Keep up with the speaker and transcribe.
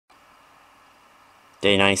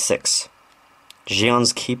Day 96.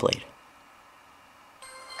 Xian's Keyblade.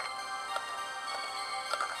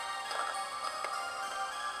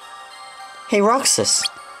 Hey, Roxas.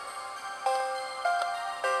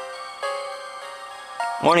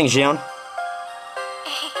 Morning, Xian.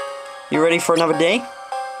 You ready for another day?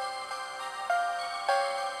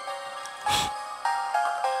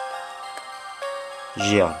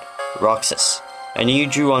 Xian, Roxas, I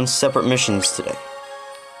need you on separate missions today.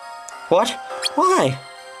 What? Why?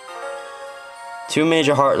 2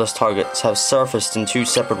 major Heartless targets have surfaced in 2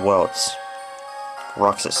 separate worlds.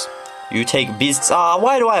 Roxas, you take Beast's...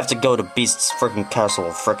 why do I have to go to Beast's freaking castle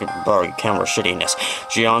of freaking blurry camera shittiness?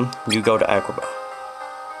 Xian, you go to Agrabah.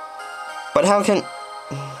 But how can...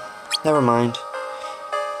 Never mind.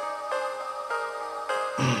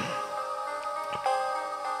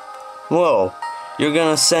 Whoa, you're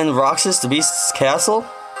gonna send Roxas to Beast's castle?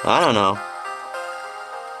 I don't know.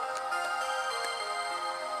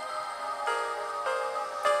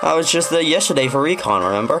 I was just there yesterday for recon,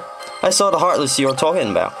 remember? I saw the Heartless you were talking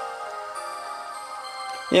about.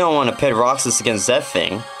 You don't want to pit Roxas against that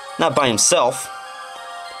thing. Not by himself.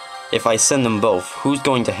 If I send them both, who's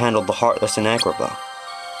going to handle the Heartless in Agrabah?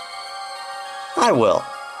 I will.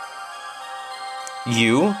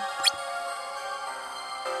 You?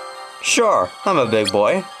 Sure, I'm a big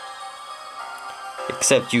boy.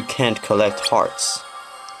 Except you can't collect hearts.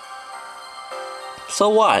 So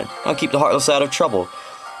what? I'll keep the Heartless out of trouble.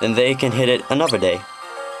 Then they can hit it another day.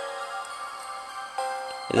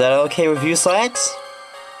 Is that okay with you, Slacks?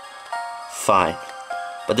 Fine.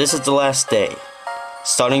 But this is the last day.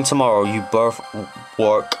 Starting tomorrow, you both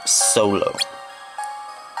work solo.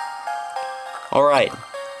 Alright.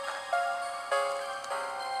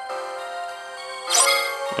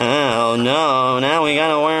 Oh no, now we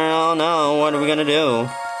gotta wear... Oh no, what are we gonna do?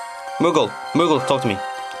 Moogle, talk to me.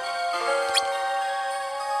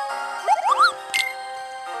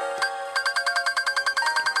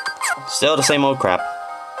 Still the same old crap.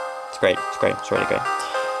 It's great, it's really great.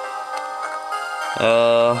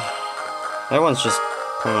 Everyone's just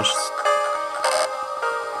pretty much...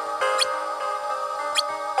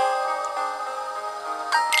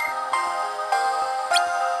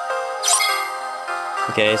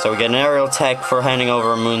 Okay, so we get an aerial attack for handing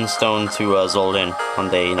over a Moonstone to Zoldin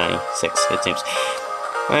on day 96, it seems.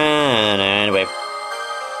 And anyway,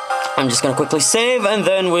 I'm just gonna quickly save, and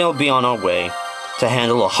then we'll be on our way to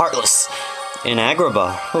handle a Heartless in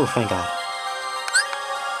Agrabah. Oh, thank God.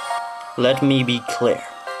 Let me be clear.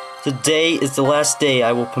 Today is the last day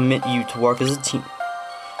I will permit you to work as a team.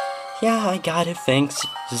 Yeah, I got it, thanks,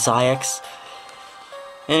 Zayax.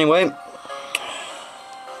 Anyway,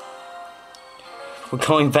 we're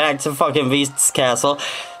going back to fucking Beast's castle,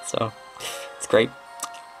 so it's great.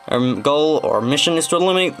 Our goal or mission is to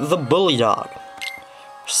eliminate the Bully Dog.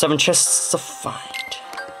 7 chests to find.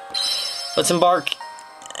 Let's embark,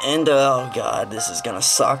 and oh god, this is gonna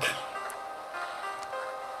suck.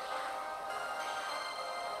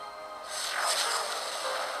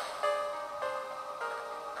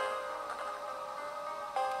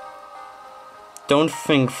 Don't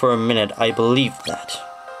think for a minute I believed that.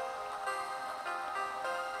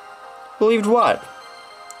 Believed what?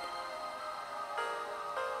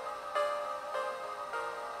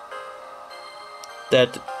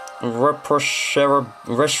 That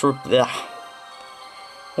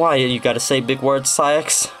why you gotta say big words,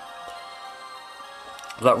 Sayax?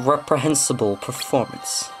 That reprehensible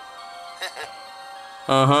performance.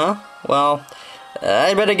 Well,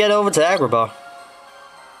 I'd better get over to Agrabah.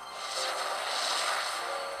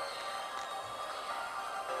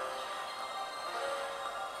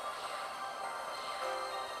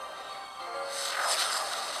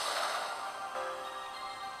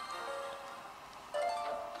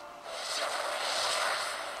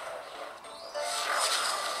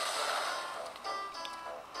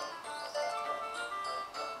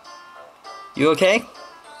 You okay?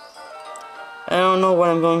 I don't know what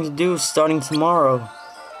I'm going to do starting tomorrow.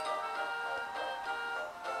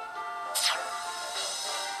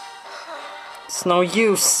 It's no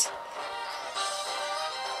use.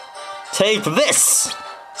 Take this!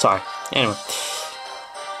 Sorry. Anyway.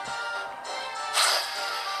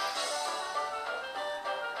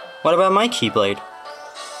 What about my Keyblade?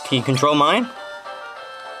 Can you control mine?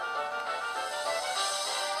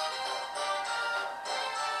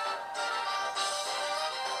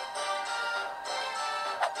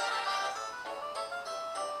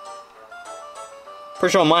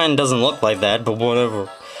 Pretty sure mine doesn't look like that, but whatever.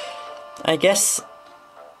 I guess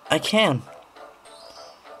I can.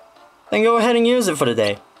 Then go ahead and use it for the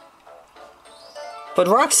day. But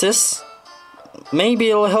Roxas, maybe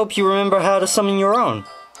it'll help you remember how to summon your own.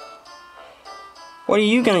 What are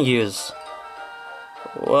you gonna use?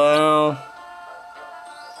 Well,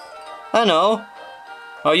 I know.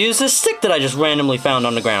 I'll use this stick that I just randomly found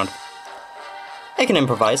on the ground. I can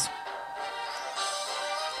improvise.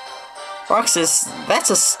 Roxas, that's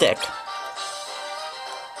a stick.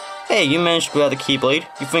 Hey, you managed to grab the Keyblade.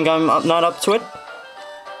 You think I'm not up to it?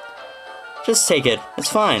 Just take it. It's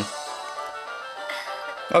fine.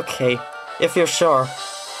 Okay, if you're sure.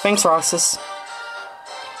 Thanks, Roxas.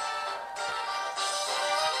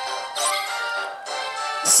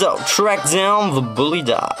 So, track down the bully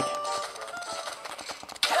dog.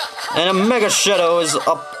 And a Mega Shadow is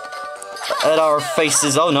up at our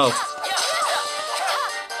faces. Oh no.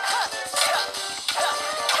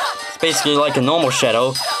 It's basically like a normal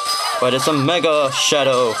shadow, but it's a Mega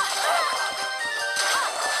Shadow.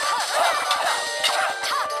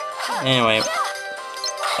 Anyway.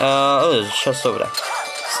 Oh, there's a chest over there.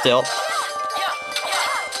 Still.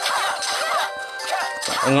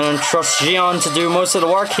 I'm gonna trust Xion to do most of the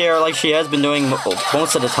work here, like she has been doing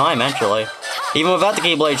most of the time, actually. Even without the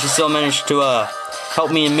Keyblade, she still managed to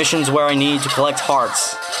help me in missions where I need to collect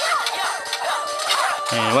hearts.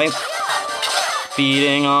 Anyway.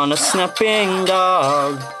 Feeding on a snapping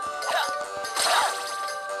dog.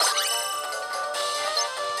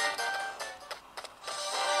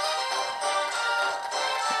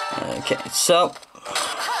 Okay, so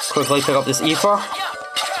quickly pick up this ether.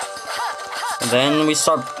 And then we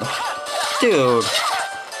start... Dude.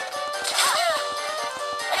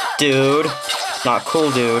 Dude. Not cool,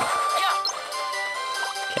 dude.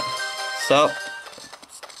 Okay. So.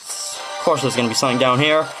 Of course there's gonna be something down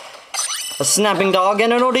here. A snapping dog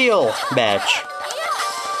and an ordeal badge.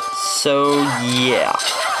 So, yeah.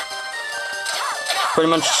 Pretty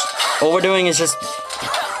much all we're doing is just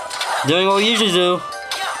doing what we usually do.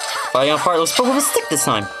 Fighting off Heartless, but with a stick this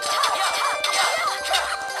time.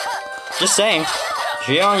 Just saying.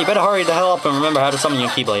 Xion, you better hurry the hell up and remember how to summon your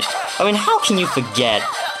Keyblade. I mean, how can you forget?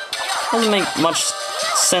 Doesn't make much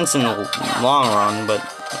sense in the long run, but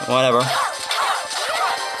whatever.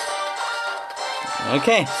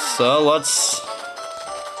 Okay, so let's...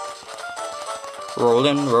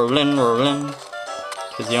 Rolling.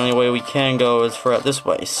 Because the only way we can go is for this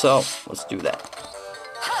way, so let's do that.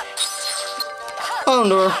 Oh,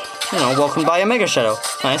 and we're, welcomed by a Mega Shadow.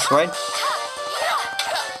 Nice, right?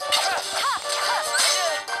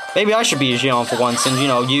 Maybe I should be a Xion for once and,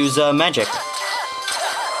 use magic.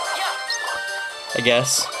 I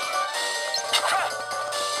guess.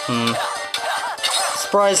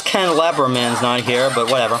 Surprised Candelabra Man's not here,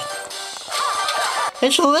 but whatever.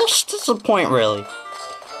 That's just the point, really.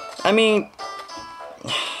 I mean,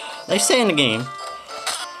 they say in the game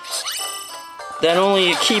that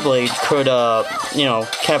only a Keyblade could,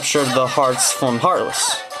 capture the hearts from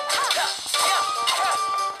Heartless.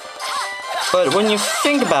 But when you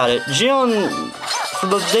think about it, Xion, for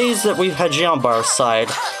the days that we've had Xion by our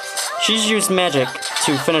side, she's used magic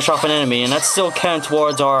to finish off an enemy, and that's still counted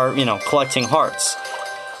towards our, collecting hearts.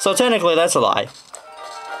 So technically, that's a lie.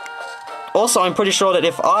 Also, I'm pretty sure that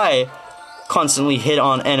if I constantly hit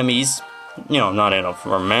on enemies, not in a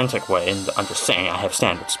romantic way, and I'm just saying I have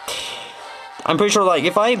standards. I'm pretty sure,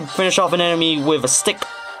 if I finish off an enemy with a stick,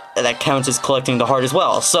 that counts as collecting the heart as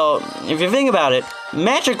well. So, if you think about it,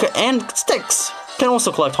 magic and sticks can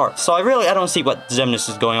also collect hearts. So I don't see what Xemnas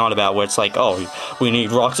is going on about, where it's like, oh, we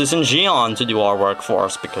need Roxas and Xion to do our work for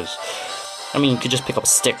us, because, you could just pick up a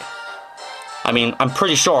stick. I'm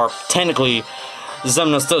pretty sure, technically,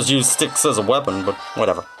 Xemnas does use sticks as a weapon, but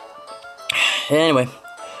whatever. Anyway,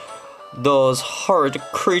 those horrid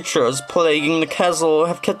creatures plaguing the castle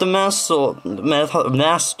have kept the Master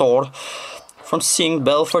from seeing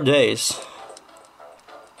Belle for days.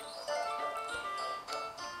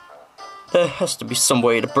 There has to be some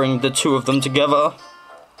way to bring the two of them together.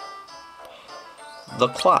 The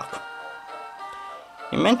clock.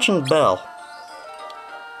 You mentioned Belle.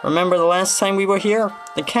 Remember the last time we were here?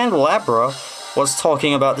 The Candelabra was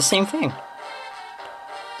talking about the same thing.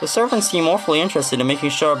 The servants seem awfully interested in making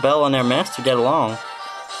sure Belle and their master get along.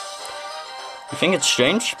 You think it's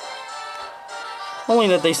strange? Only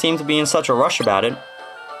that they seem to be in such a rush about it.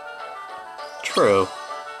 True.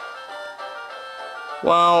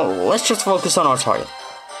 Well, let's just focus on our target.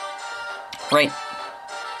 Right.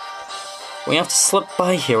 We have to slip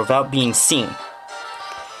by here without being seen.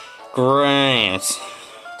 Great.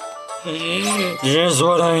 Just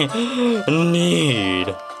what I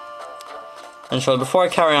need. And so before I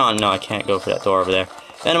carry on, no, I can't go for that door over there.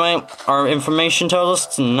 Anyway, our information tells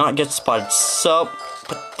us to not get spotted. So,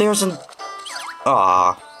 but there's an...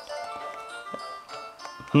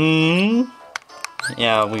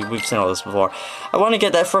 Yeah, we've seen all this before. I want to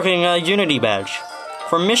get that freaking Unity badge.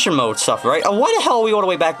 For mission mode stuff, right? Why the hell are we all the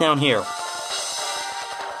way back down here? Okay,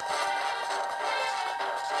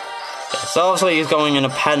 so obviously he's going in a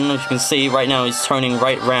pattern, as you can see. Right now he's turning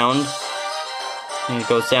right round. And he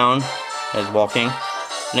goes down, he's walking.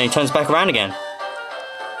 And then he turns back around again.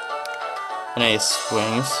 And then he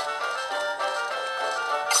swings.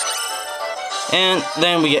 And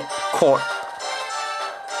then we get caught.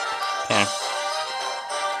 Okay.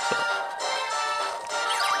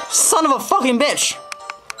 Son of a fucking bitch!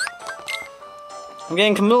 I'm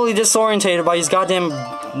getting completely disorientated by his goddamn...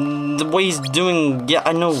 the way he's doing... Yeah,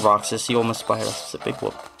 I know, Roxas, you almost spied us. It's a big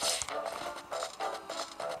whoop.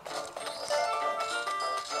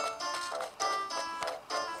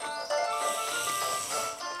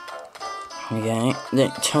 Okay,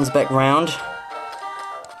 then it turns back round.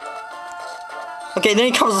 Okay, then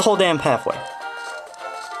he covers the whole damn pathway.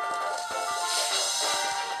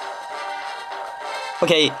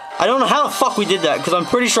 Okay, I don't know how the fuck we did that, because I'm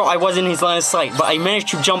pretty sure I was in his line of sight, but I managed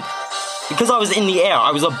to jump, because I was in the air,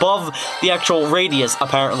 I was above the actual radius,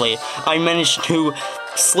 apparently. I managed to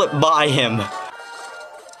slip by him.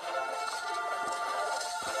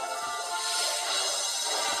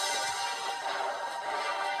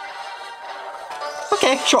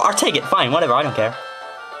 Okay, sure, I'll take it, fine, whatever, I don't care.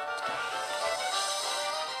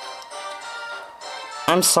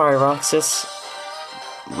 I'm sorry, Roxas.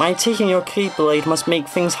 My taking your Keyblade must make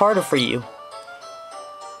things harder for you.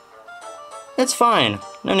 It's fine.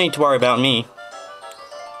 No need to worry about me.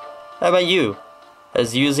 How about you?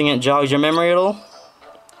 Has using it jogged your memory at all?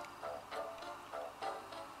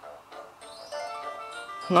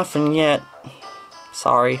 Nothing yet.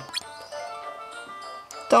 Sorry.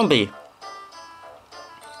 Don't be.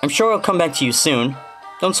 I'm sure it'll come back to you soon.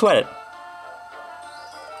 Don't sweat it.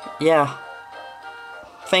 Yeah.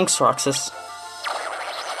 Thanks, Roxas.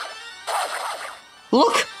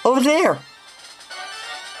 Look! Over there!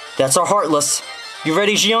 That's our Heartless. You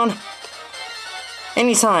ready, Xion?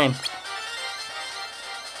 Anytime.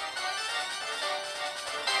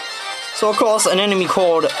 So of course, an enemy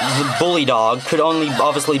called the Bully Dog could only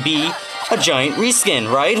obviously be a giant reskin,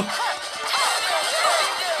 right?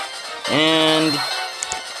 And...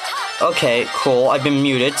 okay, cool. I've been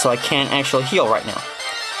muted, so I can't actually heal right now.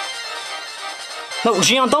 No,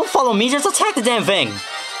 Xion, don't follow me, just attack the damn thing!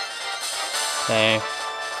 Okay.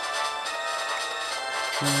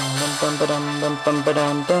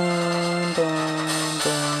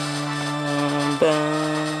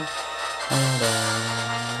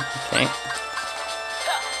 Okay.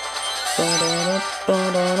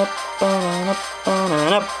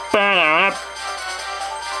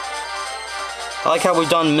 I like how we've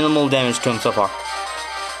done minimal damage to him so far.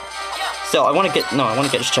 Still, I want to get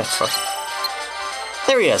his chest first.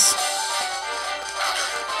 There he is.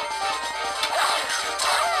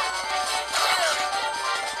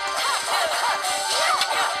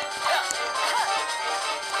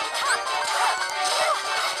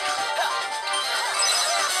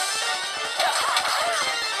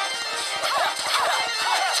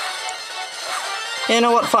 You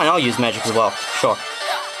know what? Fine, I'll use magic as well. Sure.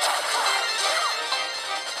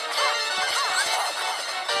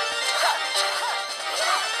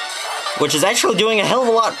 Which is actually doing a hell of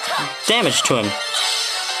a lot of damage to him.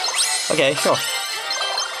 Okay, sure.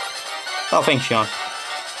 Oh, thanks, Xion.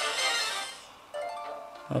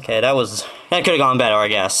 Okay, that could have gone better, I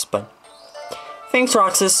guess, but... thanks,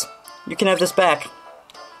 Roxas. You can have this back.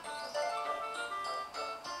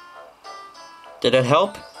 Did it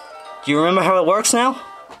help? Do you remember how it works now?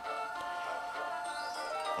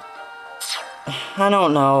 I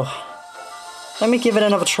don't know. Let me give it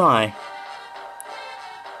another try.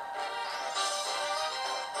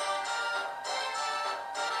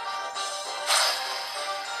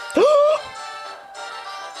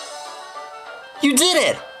 You did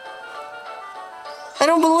it! I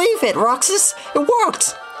don't believe it, Roxas! It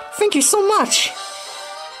worked! Thank you so much!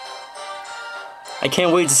 I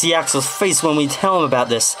can't wait to see Axel's face when we tell him about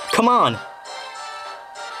this. Come on!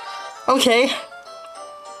 Okay.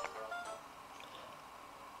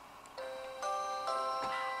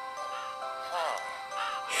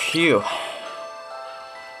 Phew.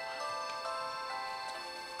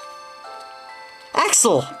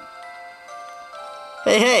 Axel!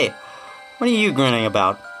 Hey, hey! What are you grinning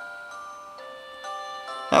about?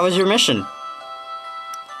 How was your mission?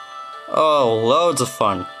 Oh, loads of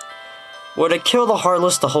fun. Would it kill the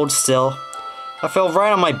Heartless to hold still? I fell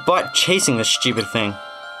right on my butt chasing this stupid thing.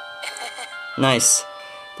 Nice.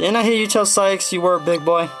 Didn't I hear you tell Sykes you were a big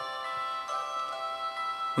boy?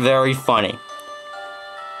 Very funny.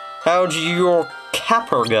 How'd your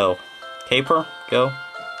caper go? Caper? Go.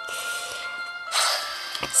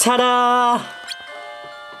 Ta-da!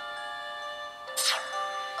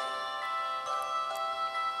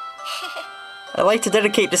 I'd like to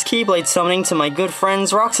dedicate this Keyblade summoning to my good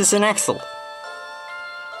friends Roxas and Axel.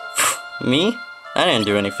 Me? I didn't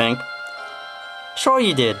do anything. Sure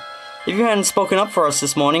you did. If you hadn't spoken up for us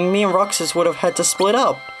this morning, me and Roxas would have had to split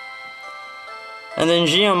up. And then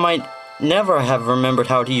Gia might never have remembered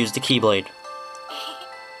how to use the Keyblade.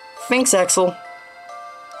 Thanks, Axel.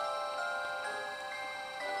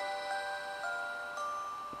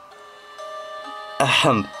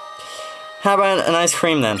 Ahem. How about an ice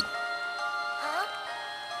cream then?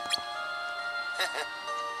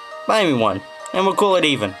 Buy me one, and we'll call it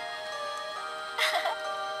even.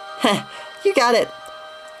 Heh, you got it.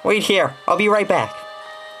 Wait here, I'll be right back.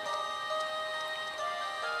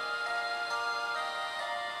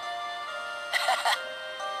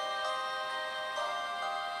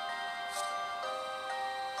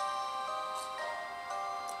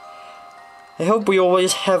 I hope we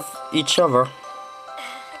always have each other.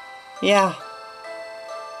 Yeah.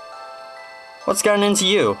 What's gotten into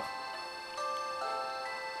you?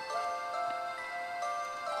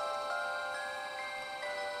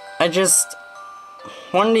 I just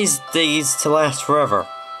want these days to last forever.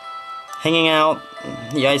 Hanging out,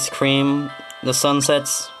 the ice cream, the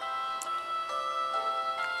sunsets.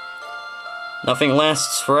 Nothing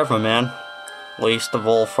lasts forever, man. Least of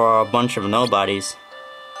all for a bunch of nobodies.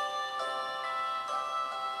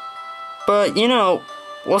 But, you know,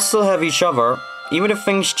 we'll still have each other, even if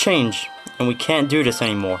things change, and we can't do this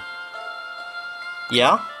anymore.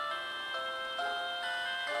 Yeah?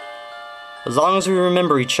 As long as we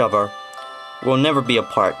remember each other, we'll never be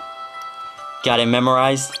apart. Got it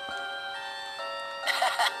memorized?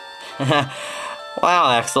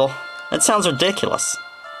 Wow, Axel. That sounds ridiculous.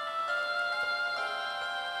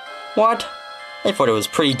 What? I thought it was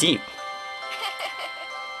pretty deep.